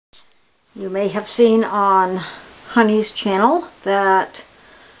You may have seen on Honey's channel that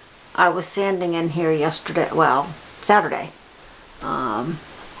I was sanding in here yesterday, well, Saturday.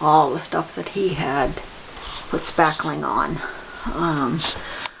 All the stuff that he had put spackling on.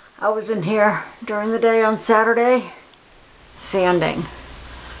 I was in here during the day on Saturday sanding.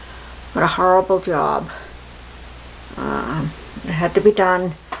 What a horrible job. It had to be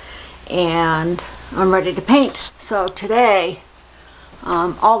done, and I'm ready to paint. So today,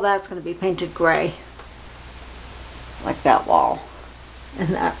 all that's going to be painted gray, like that wall and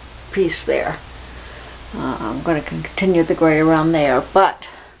that piece there. I'm going to continue the gray around there, but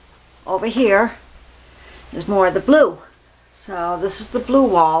over here is more of the blue. So this is the blue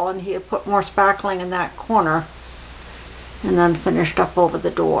wall, and he had put more spackling in that corner and then finished up over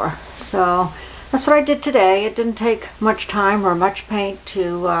the door. So that's what I did today. It didn't take much time or much paint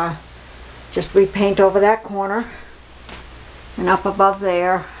to just repaint over that corner and up above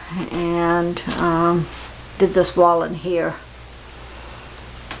there, and did this wall in here.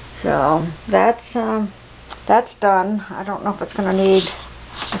 So that's done. I don't know if it's going to need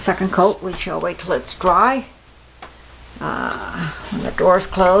a second coat. We shall wait till it's dry. When the door is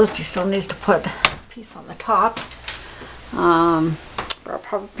closed, he still needs to put a piece on the top. But I'll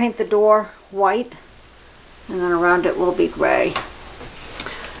probably paint the door white, and then around it will be gray.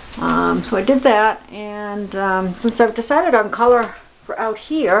 So I did that, and since I've decided on color for out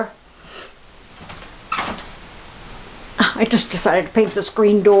here, I just decided to paint the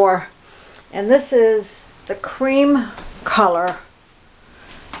screen door. And this is the cream color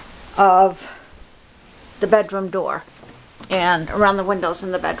of the bedroom door and around the windows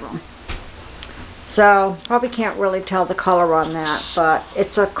in the bedroom. So probably can't really tell the color on that, but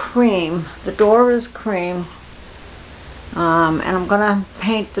it's a cream. The door is cream. And I'm gonna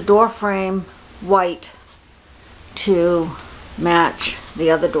paint the door frame white to match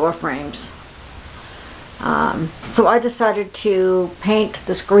the other door frames. So I decided to paint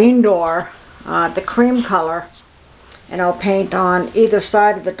the screen door the cream color, and I'll paint on either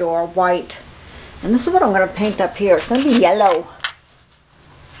side of the door white. And this is what I'm going to paint up here. It's going to be yellow.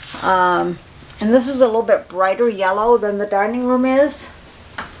 And this is a little bit brighter yellow than the dining room is.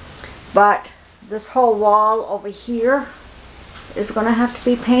 But this whole wall over here is going to have to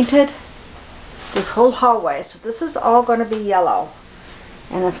be painted. This whole hallway. So this is all going to be yellow.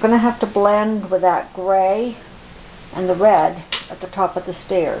 And it's going to have to blend with that gray and the red at the top of the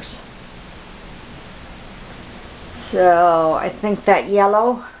stairs. So I think that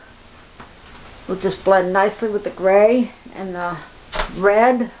yellow will just blend nicely with the gray and the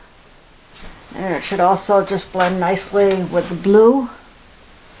red. And it should also just blend nicely with the blue.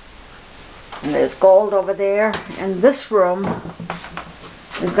 And there's gold over there. And this room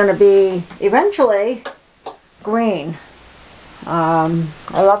is going to be eventually green. I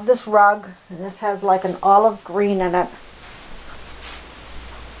love this rug. This has like an olive green in it.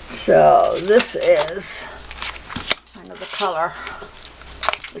 So this is kind of the color,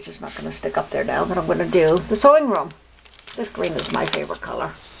 which is not going to stick up there now, but I'm going to do the sewing room. This green is my favorite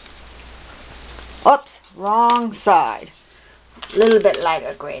color. Oops, wrong side. A little bit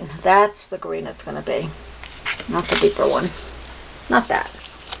lighter green. That's the green it's going to be. Not the deeper one. Not that,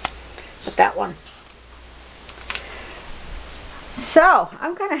 but that one. So,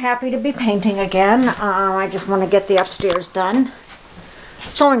 I'm kind of happy to be painting again. I just want to get the upstairs done. The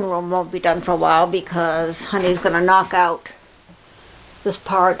sewing room won't be done for a while because Honey's going to knock out this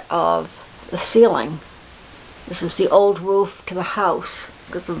part of the ceiling. This is the old roof to the house. It's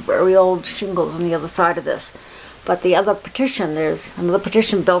got some very old shingles on the other side of this. But the other partition, there's another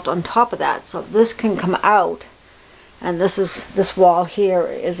partition built on top of that. So this can come out, and this wall here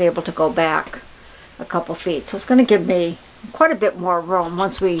is able to go back a couple feet. So it's going to give me quite a bit more room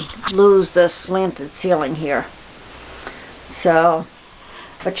once we lose this slanted ceiling here. So,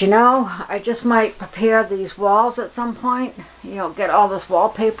 but you know, I just might prepare these walls at some point. You know, get all this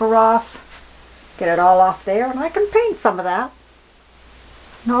wallpaper off, get it all off there, and I can paint some of that.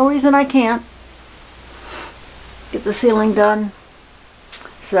 No reason I can't. Get the ceiling done.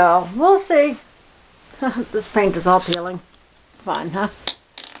 So, we'll see. This paint is all peeling. Fun, huh?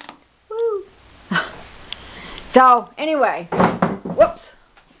 Woo! So, anyway, whoops.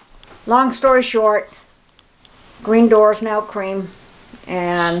 Long story short, green door is now cream,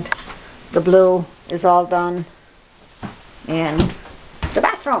 and the blue is all done in the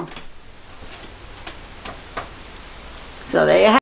bathroom. So there you have it.